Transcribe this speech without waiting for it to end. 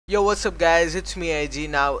Yo, what's up guys, it's me IG.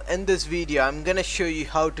 Now in this video I'm gonna show you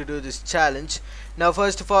how to do this challenge. Now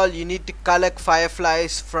first of all, you need to collect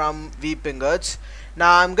fireflies from weeping earths.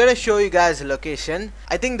 Now I'm gonna show you guys a location.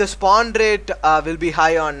 I think the spawn rate will be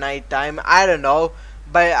high on night time. I don't know,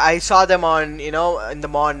 but I saw them on in the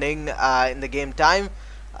morning in the game time.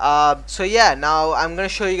 So yeah, now I'm gonna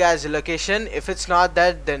show you guys the location. If it's not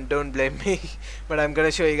that, then don't blame me. But I'm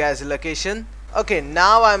gonna show you guys the location. Okay,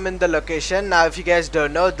 now I'm in the location. Now if you guys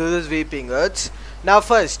don't know, this is weeping earths. Now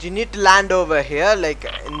first you need to land over here, like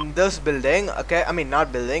in this building. Okay, I mean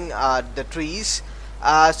not building, the trees.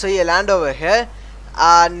 So you land over here.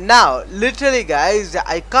 Now literally guys,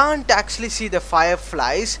 I can't actually see the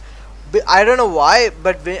fireflies. I don't know why,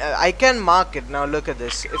 but I can mark it. Now look at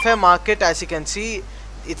this. If I mark it, as you can see,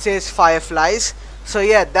 it says fireflies. So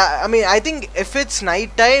yeah, that, I mean, I think if it's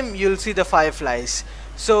night time, you'll see the fireflies.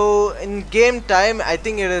 So in game time, I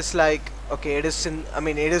think it is like, okay, it is in, I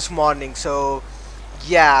mean it is morning, so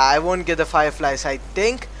yeah, I won't get the fireflies, I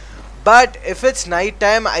think. But if it's night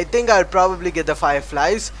time, I think I'll probably get the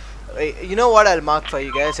fireflies. You know what, I'll mark for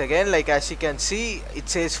you guys again. Like as you can see, it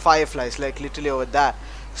says fireflies, like literally over there.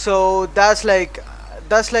 So that's like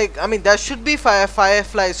I mean there should be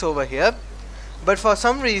fireflies over here, but for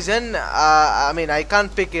some reason I mean I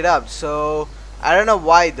can't pick it up, so I don't know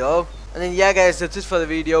why though. And then yeah guys, that's it for the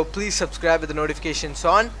video. Please subscribe with the notifications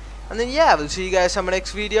on, and then yeah, we'll see you guys on my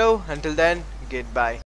next video. Until then, goodbye.